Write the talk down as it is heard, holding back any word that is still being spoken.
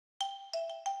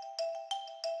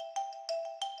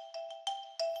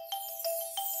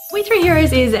We Three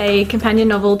Heroes is a companion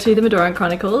novel to the Medoran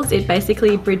Chronicles. It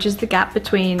basically bridges the gap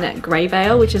between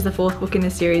Greyvale, which is the 4th book in the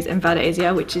series, and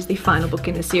Vardasia, which is the final book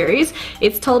in the series.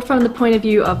 It's told from the point of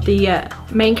view of the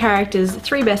main characters'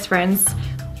 3 best friends,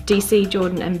 DC,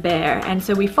 Jordan and Bear, and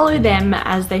so we follow them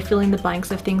as they fill in the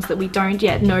blanks of things that we don't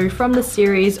yet know from the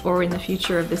series or in the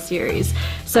future of the series.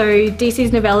 So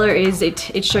DC's novella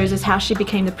it shows us how she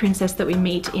became the princess that we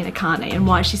meet in Akane and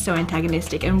why she's so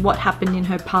antagonistic and what happened in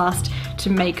her past to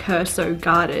make her so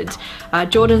guarded.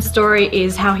 Jordan's story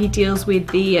is how he deals with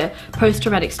the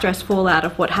post-traumatic stress fallout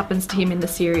of what happens to him in the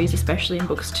series, especially in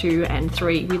books 2 and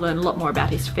 3. We learn a lot more about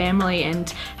his family and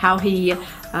how he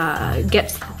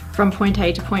gets from point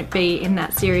A to point B in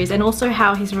that series, and also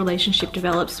how his relationship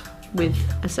develops with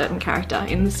a certain character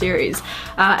in the series.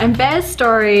 And Bear's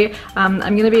story, I'm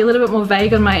going to be a little bit more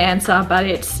vague on my answer, but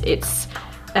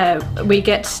we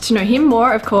get to know him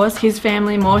more, of course, his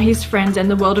family more, his friends, and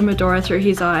the world of Medora through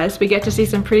his eyes. We get to see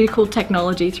some pretty cool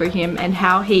technology through him and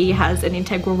how he has an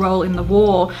integral role in the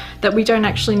war that we don't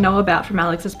actually know about from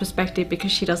Alex's perspective,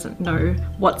 because she doesn't know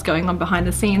what's going on behind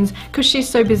the scenes because she's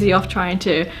so busy off trying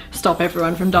to stop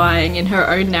everyone from dying in her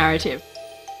own narrative.